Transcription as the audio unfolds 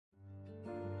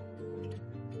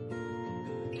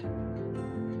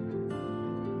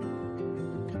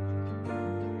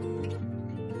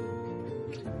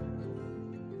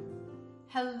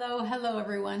Hello,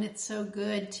 everyone. It's so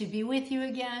good to be with you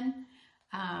again.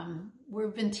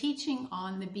 We've been teaching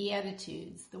on the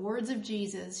Beatitudes, the words of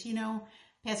Jesus. You know,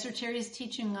 Pastor Terry's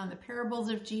teaching on the parables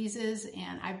of Jesus,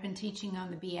 and I've been teaching on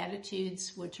the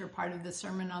Beatitudes, which are part of the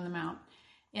Sermon on the Mount.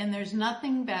 And there's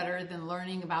nothing better than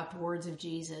learning about the words of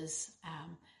Jesus.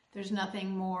 There's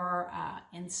nothing more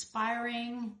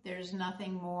inspiring. There's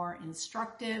nothing more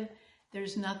instructive.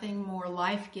 There's nothing more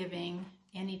life-giving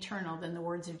and eternal than the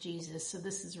words of Jesus. So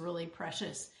this is really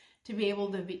precious to be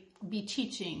able to be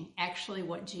teaching actually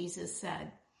what Jesus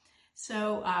said.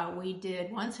 So we did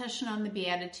one session on the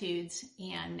Beatitudes,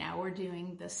 and now we're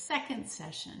doing the second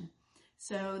session.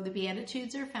 So the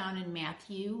Beatitudes are found in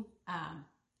Matthew,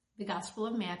 the Gospel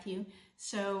of Matthew.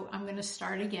 So I'm going to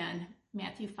start again,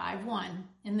 Matthew 5:1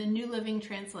 in the New Living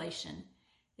Translation.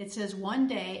 It says, "One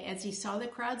day, as he saw the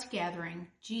crowds gathering,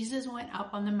 Jesus went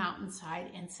up on the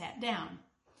mountainside and sat down.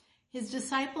 His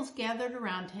disciples gathered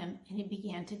around him, and he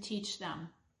began to teach them."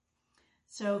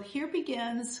 So here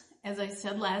begins, as I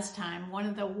said last time, one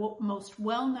of the most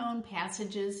well-known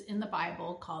passages in the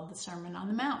Bible called the Sermon on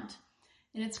the Mount.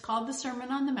 And it's called the Sermon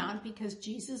on the Mount because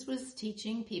Jesus was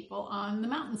teaching people on the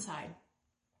mountainside.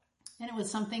 And it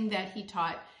was something that he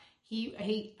taught.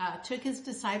 He took his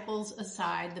disciples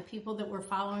aside, the people that were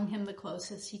following him the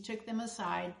closest. He took them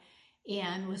aside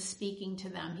and was speaking to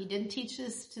them. He didn't teach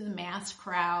this to the mass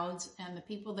crowds and the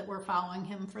people that were following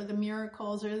him for the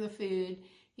miracles or the food.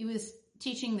 He was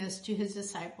teaching this to his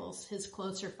disciples, his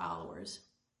closer followers.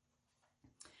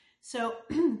 So,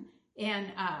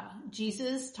 and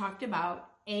Jesus talked about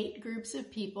 8 groups of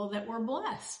people that were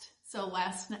blessed. So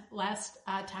last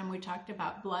time we talked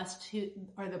about blessed who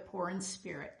are the poor in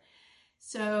spirit.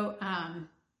 So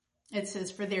it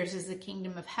says, "For theirs is the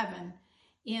kingdom of heaven."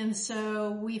 And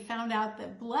so we found out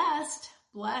that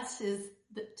blessed is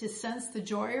to sense the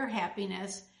joy or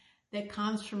happiness that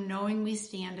comes from knowing we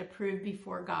stand approved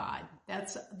before God.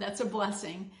 That's a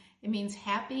blessing. It means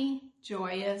happy,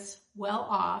 joyous, well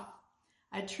off,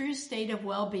 a true state of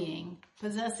well-being,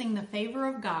 possessing the favor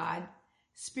of God,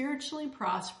 spiritually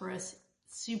prosperous,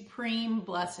 supreme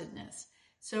blessedness.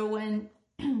 So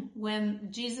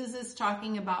when Jesus is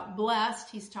talking about blessed,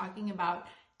 he's talking about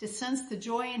to sense the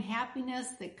joy and happiness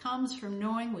that comes from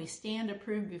knowing we stand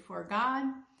approved before God.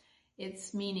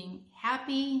 It's meaning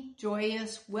happy,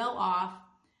 joyous, well off,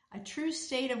 a true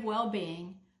state of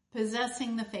well-being,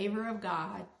 possessing the favor of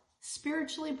God,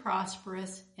 spiritually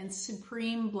prosperous, and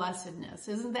supreme blessedness.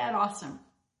 Isn't that awesome?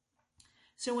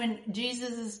 So when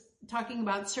Jesus is talking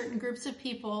about certain groups of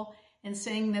people and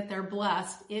saying that they're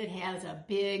blessed, it has a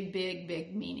big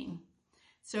meaning.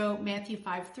 So Matthew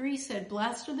 5:3 said,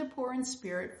 "Blessed are the poor in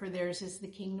spirit, for theirs is the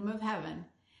kingdom of heaven."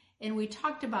 And we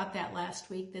talked about that last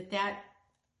week, that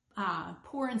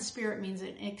poor in spirit means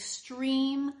an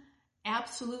extreme,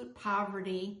 absolute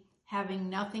poverty, having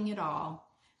nothing at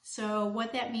all. So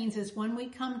what that means is when we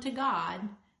come to God,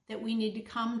 that we need to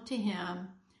come to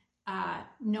him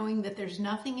knowing that there's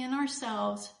nothing in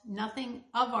ourselves, nothing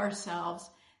of ourselves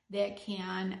that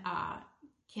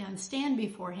can stand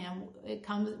before him.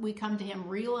 We come to him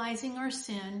realizing our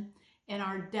sin and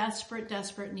our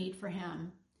desperate need for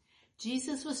him.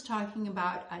 Jesus was talking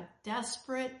about a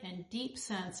desperate and deep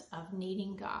sense of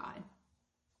needing God.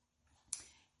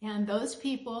 And those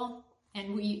people,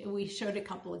 and we showed a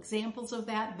couple examples of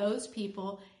that, those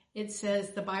people,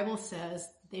 the Bible says,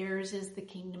 theirs is the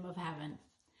kingdom of heaven.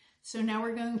 So now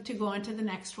we're going to go on to the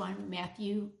next one,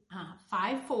 Matthew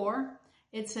 5:4.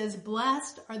 It says,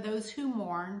 "Blessed are those who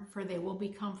mourn, for they will be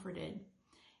comforted."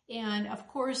 And of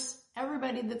course,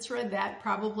 everybody that's read that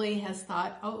probably has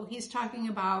thought, oh, he's talking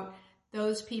about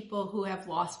those people who have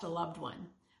lost a loved one.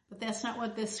 But that's not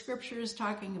what this scripture is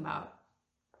talking about.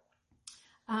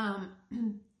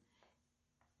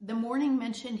 The mourning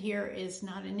mentioned here is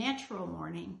not a natural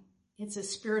mourning. It's a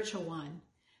spiritual one.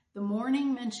 The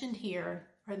mourning mentioned here,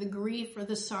 or the grief or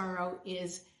the sorrow,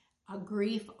 is a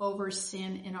grief over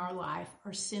sin in our life,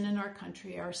 or sin in our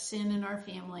country, or sin in our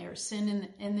family, or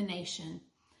sin in the nation.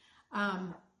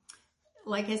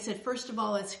 Like I said, first of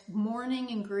all, it's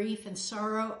mourning and grief and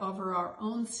sorrow over our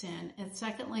own sin. And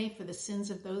secondly, for the sins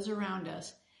of those around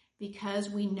us, because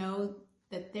we know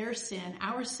that their sin,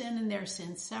 our sin and their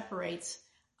sin, separates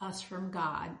us from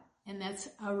God. And that's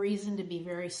a reason to be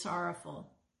very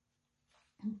sorrowful.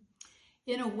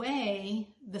 In a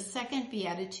way, the second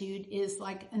beatitude is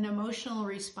like an emotional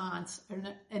response, or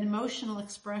an emotional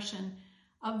expression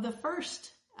of the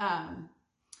first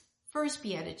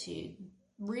beatitude.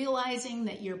 Realizing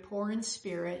that you're poor in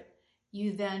spirit,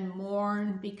 you then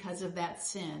mourn because of that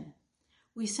sin.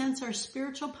 We sense our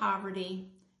spiritual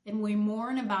poverty, and we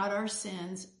mourn about our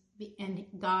sins and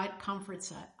God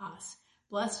comforts us.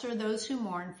 Blessed are those who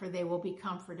mourn, for they will be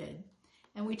comforted.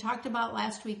 And we talked about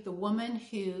last week the woman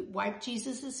who wiped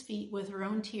Jesus' feet with her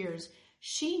own tears.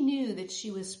 She knew that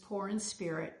she was poor in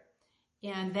spirit,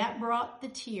 and that brought the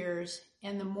tears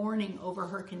and the mourning over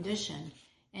her condition,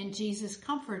 and Jesus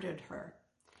comforted her.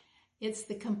 It's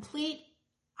the complete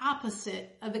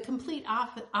opposite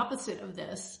of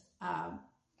this,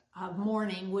 of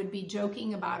mourning would be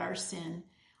joking about our sin,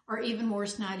 or even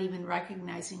worse, not even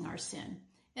recognizing our sin.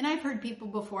 And I've heard people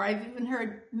before, I've even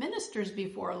heard ministers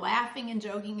before laughing and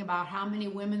joking about how many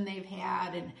women they've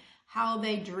had and how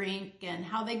they drink and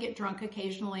how they get drunk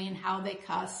occasionally and how they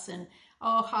cuss and,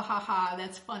 oh, ha, ha, ha,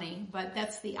 that's funny. But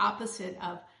that's the opposite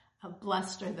of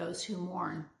blessed are those who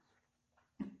mourn.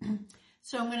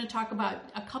 So I'm going to talk about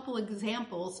a couple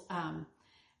examples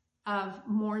of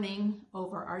mourning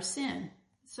over our sin.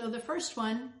 So the first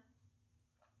one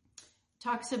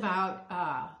talks about,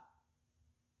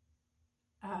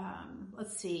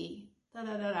 let's see,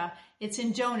 it's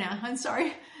in Jonah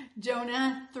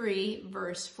 3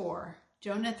 verse 4.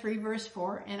 Jonah 3 verse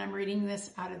 4, and I'm reading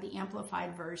this out of the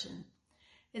Amplified Version.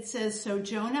 It says, "So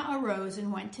Jonah arose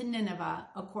and went to Nineveh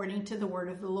according to the word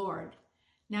of the Lord.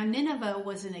 Now Nineveh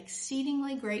was an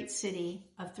exceedingly great city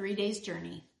of 3 days'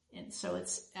 journey." And so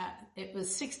it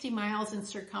was 60 miles in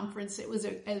circumference. It was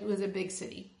a big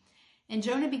city. "And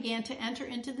Jonah began to enter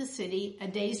into the city a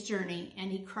day's journey,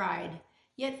 and he cried,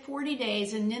 'Yet 40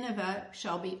 days and Nineveh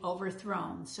shall be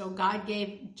overthrown.'" So God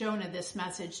gave Jonah this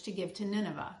message to give to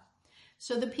Nineveh.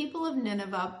 "So the people of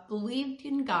Nineveh believed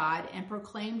in God and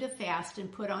proclaimed a fast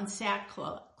and put on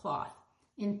sackcloth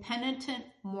in penitent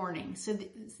mourning." So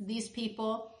these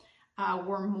people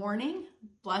were mourning.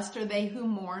 Blessed are they who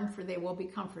mourn, for they will be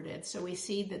comforted. So we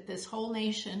see that this whole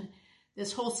nation,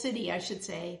 this whole city, I should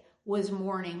say, was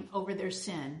mourning over their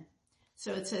sin.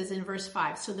 So it says in verse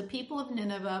 5, "So the people of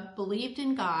Nineveh believed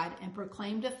in God and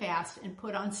proclaimed a fast and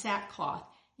put on sackcloth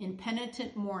in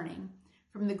penitent mourning,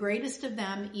 from the greatest of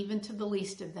them even to the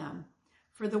least of them.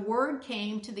 For the word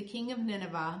came to the king of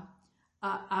Nineveh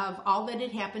of all that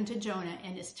had happened to Jonah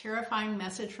and his terrifying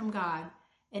message from God.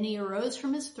 And he arose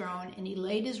from his throne, and he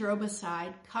laid his robe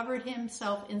aside, covered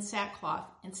himself in sackcloth,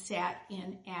 and sat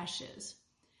in ashes."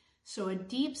 So a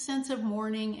deep sense of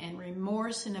mourning and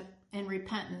remorse and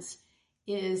repentance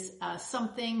is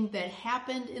something that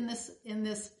happened in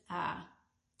this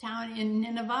town in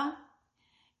Nineveh,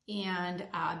 and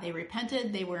they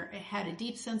repented. They had a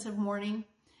deep sense of mourning,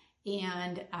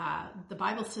 and the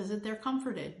Bible says that they're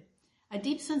comforted. A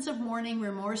deep sense of mourning,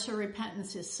 remorse, or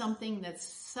repentance is something that's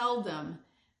seldom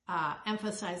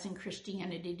emphasized in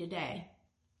Christianity today.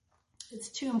 It's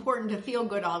too important to feel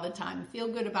good all the time,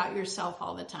 feel good about yourself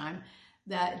all the time,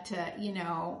 that,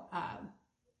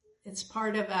 it's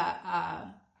part of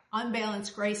a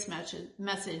unbalanced grace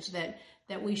message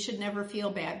that we should never feel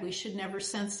bad. We should never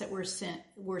sense that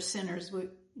we're sinners. We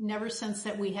never sense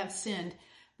that we have sinned.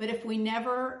 But if we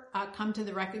never come to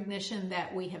the recognition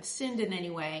that we have sinned in any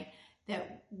way,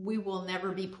 that we will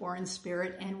never be poor in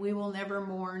spirit, and we will never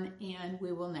mourn, and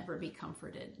we will never be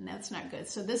comforted. And that's not good.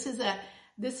 So this is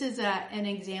an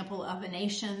example of a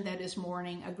nation that is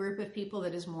mourning, a group of people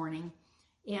that is mourning.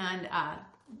 And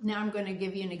now I'm going to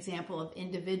give you an example of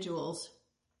individuals.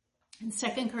 In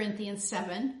 2 Corinthians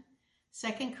 7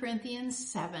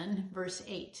 verse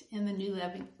 8 in the New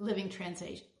Living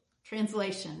Translation.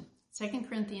 2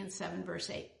 Corinthians 7 verse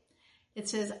 8. It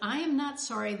says, "I am not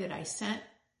sorry that I sent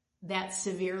that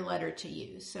severe letter to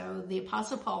you." So the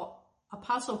Apostle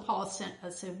Paul sent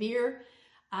a severe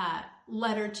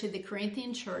letter to the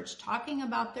Corinthian church talking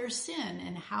about their sin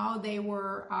and how they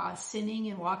were sinning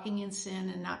and walking in sin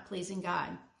and not pleasing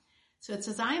God. So it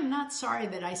says, "I am not sorry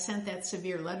that I sent that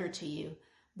severe letter to you,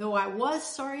 though I was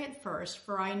sorry at first,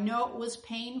 for I know it was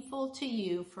painful to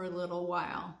you for a little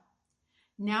while.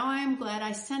 Now I am glad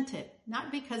I sent it,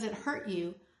 not because it hurt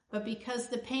you, but because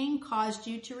the pain caused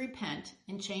you to repent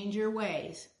and change your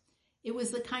ways. It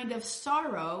was the kind of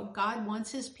sorrow God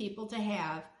wants his people to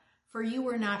have, for you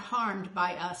were not harmed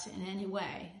by us in any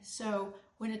way." So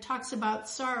when it talks about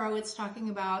sorrow, it's talking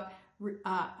about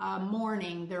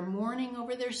mourning. They're mourning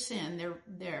over their sin.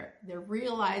 They're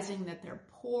realizing that they're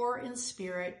poor in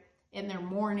spirit, and they're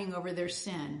mourning over their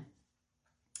sin.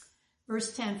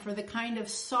 Verse 10, "For the kind of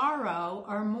sorrow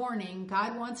or mourning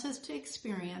God wants us to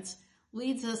experience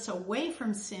leads us away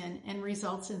from sin and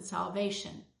results in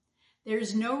salvation.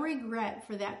 There's no regret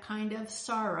for that kind of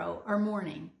sorrow or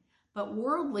mourning, but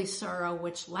worldly sorrow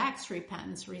which lacks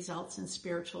repentance results in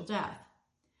spiritual death.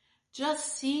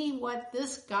 Just see what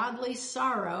this godly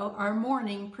sorrow or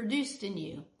mourning produced in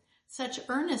you. Such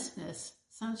earnestness,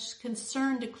 such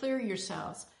concern to clear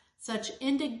yourselves, such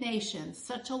indignation,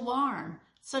 such alarm,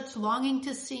 such longing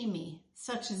to see me,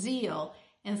 such zeal,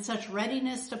 and such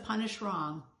readiness to punish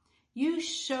wrong. You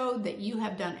showed that you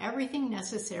have done everything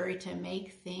necessary to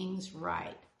make things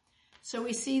right. So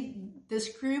we see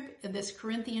this group, this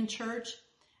Corinthian church,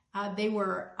 they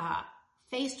were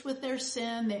faced with their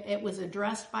sin. It was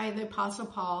addressed by the Apostle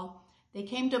Paul. They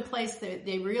came to a place that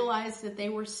they realized that they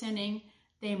were sinning.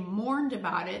 They mourned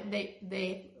about it.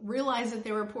 They realized that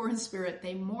they were poor in spirit.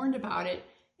 They mourned about it,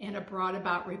 and it brought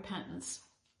about repentance.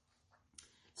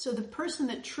 So the person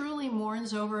that truly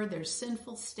mourns over their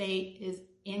sinful state is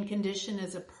in condition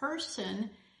as a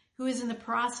person who is in the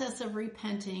process of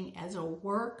repenting as a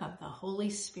work of the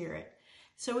Holy Spirit.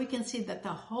 So we can see that the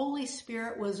Holy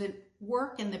Spirit was at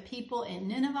work in the people in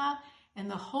Nineveh, and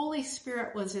the Holy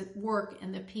Spirit was at work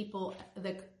in the people,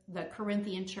 the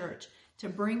Corinthian church, to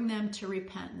bring them to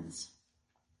repentance.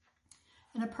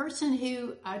 And a person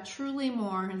who truly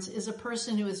mourns is a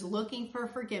person who is looking for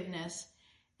forgiveness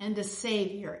and a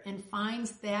Savior, and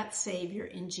finds that Savior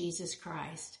in Jesus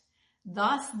Christ.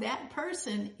 Thus, that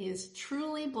person is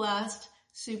truly blessed,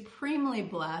 supremely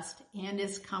blessed, and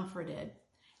is comforted.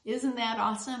 Isn't that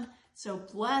awesome? So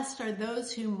blessed are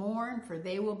those who mourn, for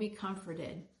they will be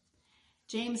comforted.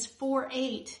 James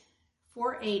 4:8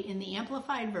 in the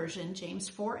Amplified Version, James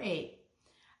 4:8.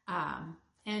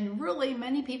 And really,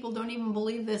 many people don't even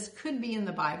believe this could be in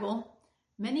the Bible.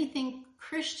 Many think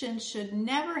Christians should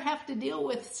never have to deal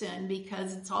with sin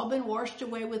because it's all been washed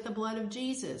away with the blood of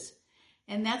Jesus.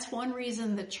 And that's one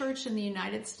reason the church in the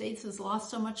United States has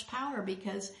lost so much power,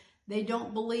 because many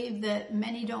don't believe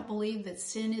that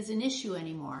sin is an issue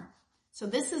anymore. So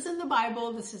this is in the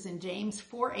Bible. This is in James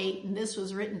 4:8, and this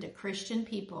was written to Christian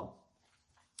people.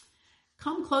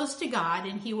 Come close to God,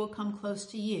 and he will come close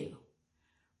to you.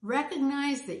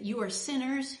 Recognize that you are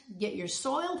sinners. Get your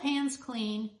soiled hands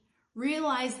clean.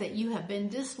 Realize that you have been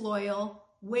disloyal,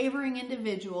 wavering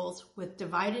individuals with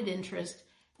divided interest,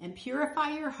 and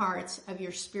purify your hearts of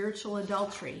your spiritual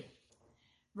adultery.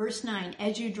 Verse 9,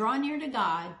 as you draw near to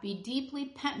God, be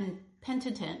deeply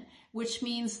penitent, which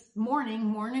means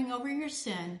mourning over your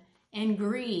sin, and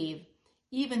grieve,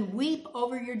 even weep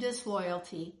over your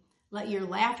disloyalty. Let your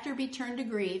laughter be turned to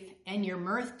grief, and your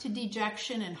mirth to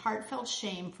dejection and heartfelt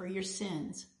shame for your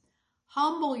sins.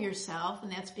 Humble yourself,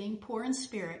 and that's being poor in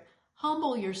spirit.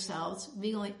 Humble yourselves,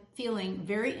 feeling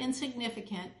very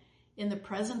insignificant in the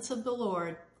presence of the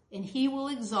Lord, and he will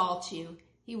exalt you.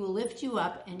 He will lift you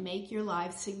up and make your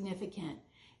life significant.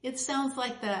 It sounds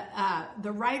like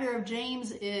the writer of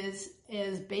James is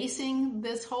basing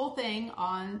this whole thing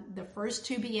on the first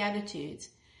two Beatitudes,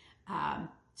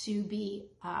 to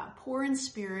be poor in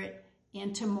spirit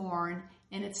and to mourn.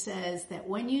 And it says that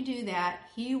when you do that,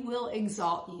 he will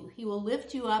exalt you. He will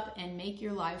lift you up and make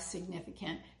your life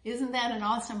significant. Isn't that an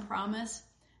awesome promise?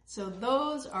 So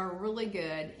those are really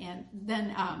good. And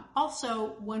then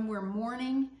also when we're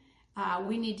mourning,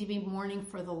 we need to be mourning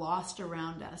for the lost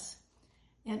around us.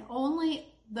 And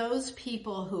only those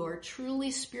people who are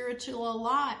truly spiritually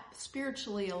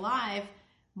alive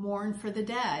mourn for the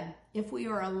dead. If we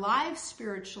are alive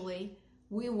spiritually,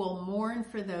 we will mourn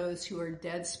for those who are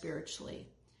dead spiritually.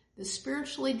 The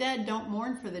spiritually dead don't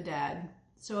mourn for the dead.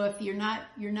 So if you're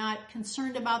not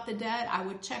concerned about the dead, I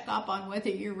would check up on whether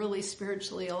you're really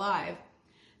spiritually alive.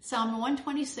 Psalm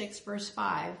 126 verse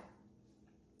 5.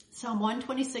 Psalm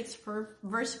 126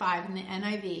 verse 5 in the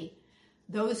NIV.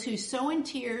 Those who sow in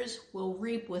tears will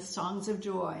reap with songs of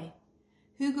joy.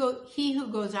 He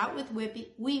who goes out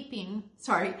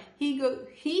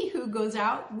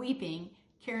weeping,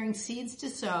 carrying seeds to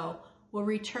sow, will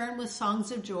return with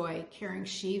songs of joy, carrying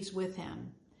sheaves with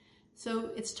him.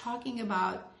 So it's talking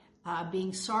about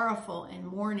being sorrowful and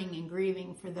mourning and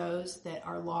grieving for those that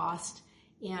are lost,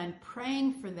 and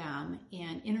praying for them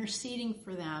and interceding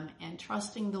for them and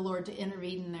trusting the Lord to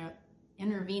intervene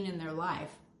in their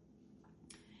life.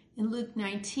 In Luke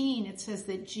 19, it says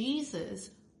that Jesus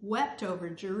wept over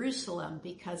Jerusalem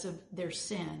because of their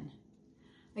sin.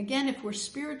 Again, if we're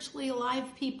spiritually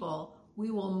alive people,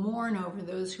 we will mourn over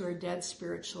those who are dead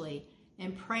spiritually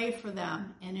and pray for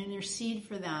them and intercede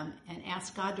for them and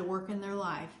ask God to work in their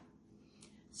life.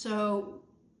 So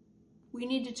we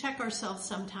need to check ourselves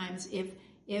sometimes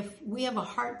if we have a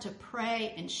heart to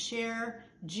pray and share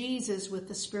Jesus with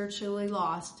the spiritually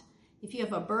lost. If you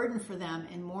have a burden for them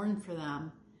and mourn for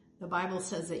them, the Bible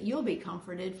says that you'll be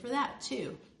comforted for that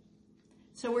too.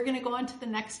 So we're going to go on to the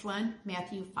next one,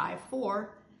 Matthew 5:4.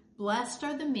 Blessed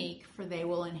are the meek, for they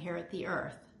will inherit the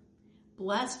earth.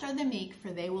 Blessed are the meek,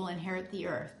 for they will inherit the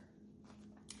earth.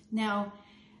 Now,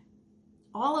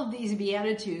 all of these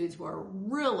Beatitudes were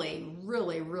really,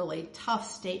 really, really tough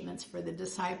statements for the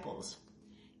disciples.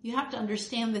 You have to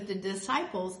understand that the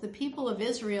disciples, the people of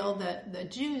Israel, the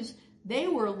Jews, they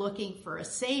were looking for a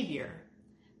savior.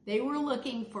 They were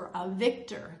looking for a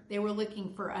victor. They were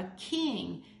looking for a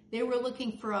king. They were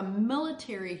looking for a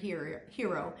military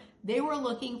hero. They were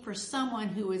looking for someone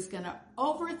who was going to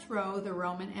overthrow the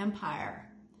Roman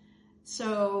Empire.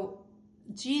 So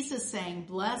Jesus saying,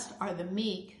 "Blessed are the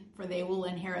meek, for they will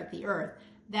inherit the earth,"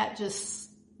 that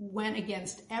just went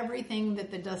against everything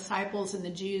that the disciples and the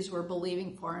Jews were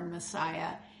believing for in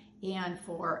Messiah. And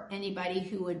for anybody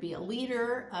who would be a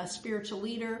leader, a spiritual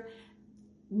leader,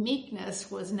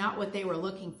 meekness was not what they were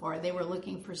looking for. They were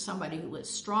looking for somebody who was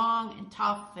strong and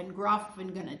tough and gruff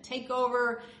and going to take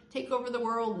over the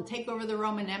world and take over the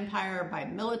Roman Empire by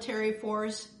military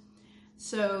force.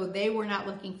 So they were not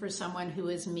looking for someone who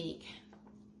is meek.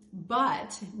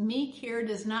 But meek here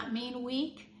does not mean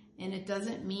weak, and it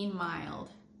doesn't mean mild.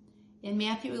 In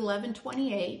Matthew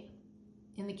 11:28,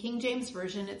 in the King James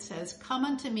Version, it says, "Come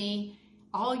unto me,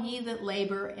 all ye that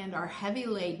labor and are heavy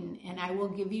laden, and I will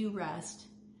give you rest.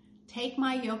 Take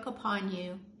my yoke upon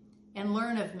you, and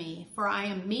learn of me, for I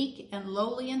am meek and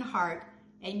lowly in heart,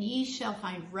 and ye shall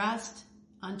find rest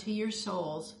unto your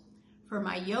souls. For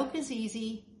my yoke is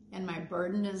easy, and my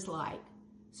burden is light."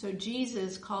 So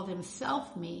Jesus called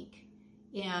himself meek,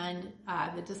 and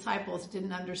the disciples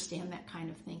didn't understand that kind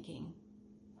of thinking.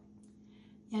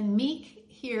 And meek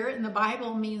here in the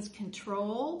Bible means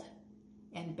controlled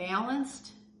and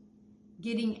balanced,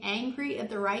 getting angry at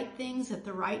the right things at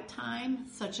the right time,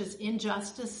 such as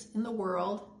injustice in the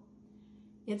world.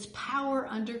 It's power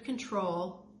under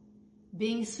control,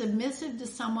 being submissive to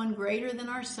someone greater than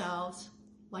ourselves,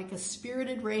 like a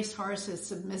spirited racehorse is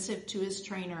submissive to his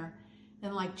trainer,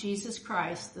 and like Jesus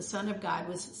Christ, the Son of God,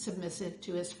 was submissive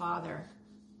to his Father.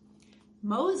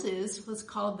 Moses was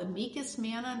called the meekest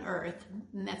man on earth,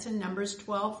 and that's in Numbers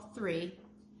 12:3.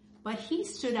 But he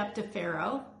stood up to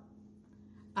Pharaoh.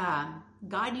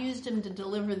 God used him to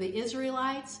deliver the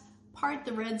Israelites, part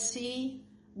the Red Sea.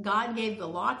 God gave the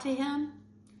law to him,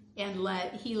 and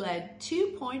he led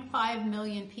 2.5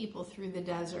 million people through the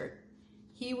desert.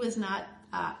 He was not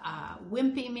a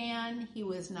wimpy man. He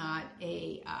was not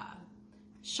a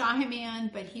shy man,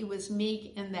 but he was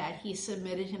meek in that he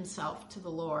submitted himself to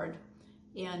the Lord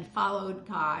and followed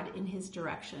God in his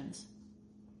directions.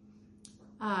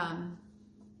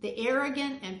 The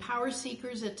arrogant and power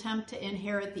seekers attempt to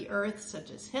inherit the earth, such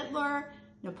as Hitler,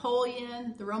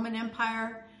 Napoleon, the Roman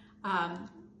Empire.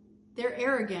 They're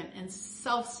arrogant and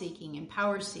self-seeking and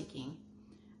power-seeking.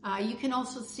 You can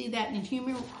also see that in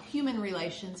human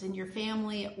relations, in your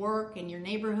family, at work, in your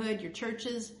neighborhood, your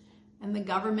churches, and the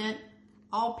government.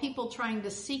 All people trying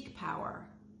to seek power.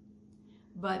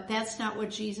 But that's not what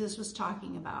Jesus was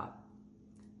talking about.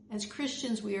 As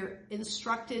Christians, we are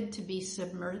instructed to be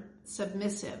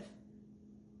submissive.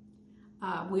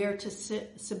 We are to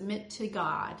submit to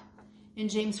God. In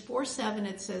James 4:7,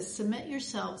 it says, "Submit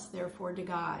yourselves, therefore, to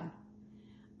God."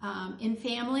 In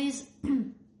families,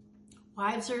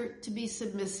 wives are to be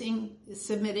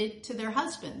submitted to their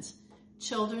husbands,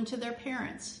 children to their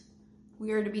parents.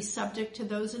 We are to be subject to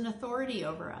those in authority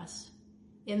over us.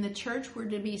 In the church, we're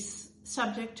to be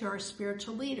subject to our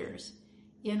spiritual leaders.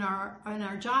 In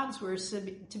our jobs, we're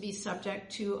to be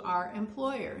subject to our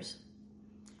employers.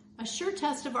 A sure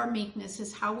test of our meekness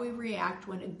is how we react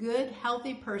when a good,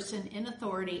 healthy person in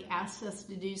authority asks us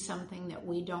to do something that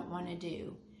we don't want to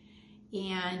do.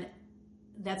 And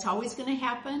that's always going to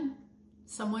happen.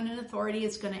 Someone in authority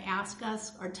is going to ask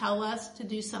us or tell us to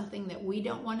do something that we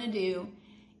don't want to do.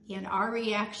 And our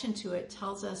reaction to it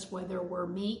tells us whether we're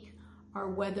meek or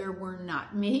whether we're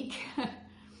not meek.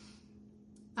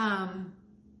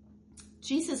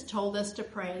 Jesus told us to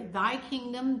pray, "Thy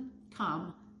kingdom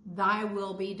come, thy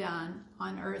will be done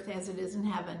on earth as it is in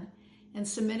heaven." And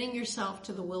submitting yourself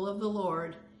to the will of the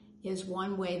Lord is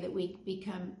one way that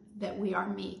we are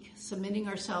meek. Submitting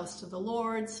ourselves to the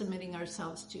Lord, submitting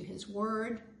ourselves to his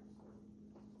word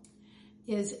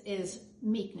is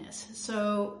meekness.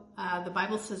 So the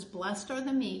Bible says, "Blessed are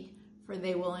the meek, for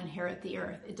they will inherit the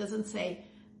earth." It doesn't say,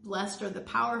 "Blessed are the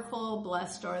powerful,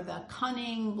 blessed are the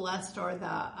cunning, blessed are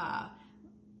the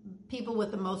people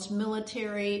with the most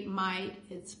military might."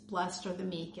 It's blessed are the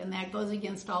meek. And that goes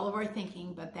against all of our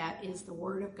thinking, but that is the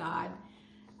word of God.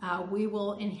 We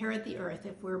will inherit the earth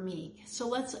if we're meek. So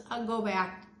let's go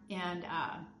back and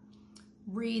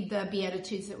read the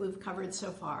Beatitudes that we've covered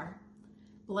so far.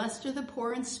 "Blessed are the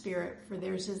poor in spirit, for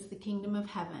theirs is the kingdom of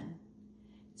heaven."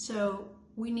 So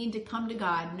We need to come to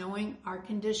God knowing our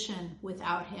condition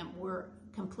without him. We're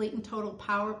complete and total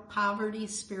poverty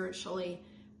spiritually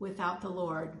without the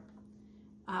Lord.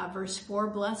 Verse 4,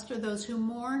 blessed are those who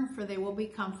mourn, for they will be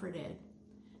comforted.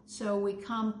 So we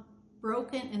come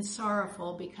broken and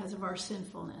sorrowful because of our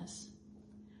sinfulness.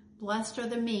 Blessed are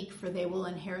the meek, for they will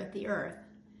inherit the earth.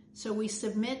 So we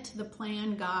submit to the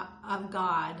plan of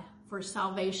God for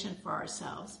salvation for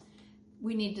ourselves.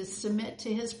 We need to submit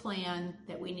to his plan,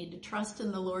 that we need to trust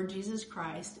in the Lord Jesus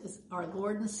Christ as our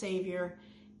Lord and Savior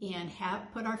and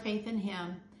put our faith in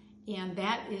him. And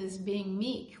that is being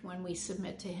meek when we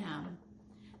submit to him.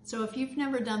 So if you've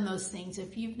never done those things,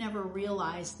 if you've never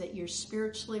realized that you're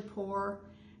spiritually poor,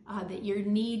 that you're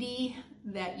needy,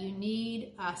 that you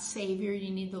need a Savior,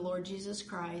 you need the Lord Jesus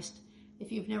Christ,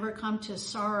 if you've never come to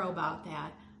sorrow about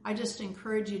that, I just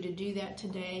encourage you to do that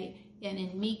today, and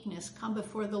in meekness come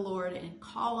before the Lord and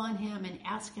call on him and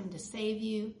ask him to save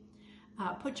you.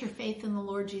 Put your faith in the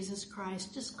Lord Jesus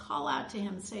Christ. Just call out to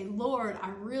him and say, Lord, I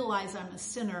realize I'm a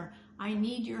sinner. I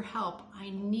need your help.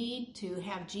 I need to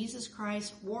have Jesus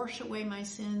Christ wash away my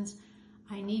sins.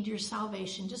 I need your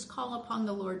salvation. Just call upon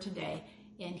the Lord today,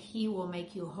 and he will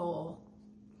make you whole.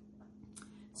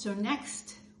 So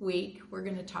next week, we're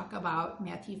going to talk about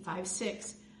Matthew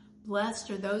 5:6. Blessed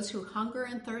are those who hunger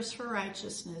and thirst for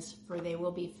righteousness, for they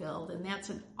will be filled. And that's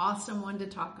an awesome one to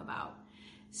talk about.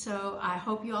 So I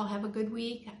hope you all have a good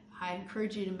week. I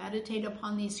encourage you to meditate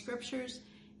upon these scriptures,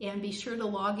 and be sure to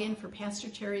log in for Pastor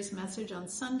Terry's message on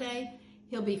Sunday.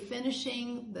 He'll be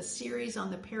finishing the series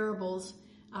on the parables,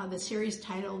 the series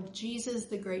titled Jesus,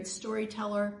 the Great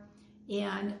Storyteller.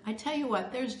 And I tell you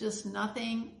what, there's just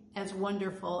nothing as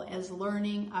wonderful as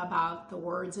learning about the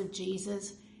words of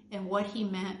Jesus and what he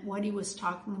meant, what he was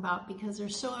talking about, because they're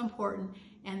so important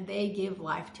and they give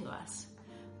life to us.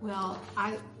 Well,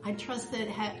 I trust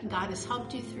that God has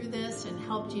helped you through this and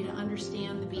helped you to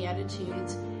understand the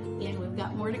Beatitudes. And we've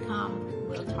got more to come.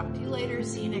 We'll talk to you later.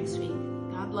 See you next week.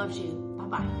 God loves you.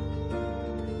 Bye-bye.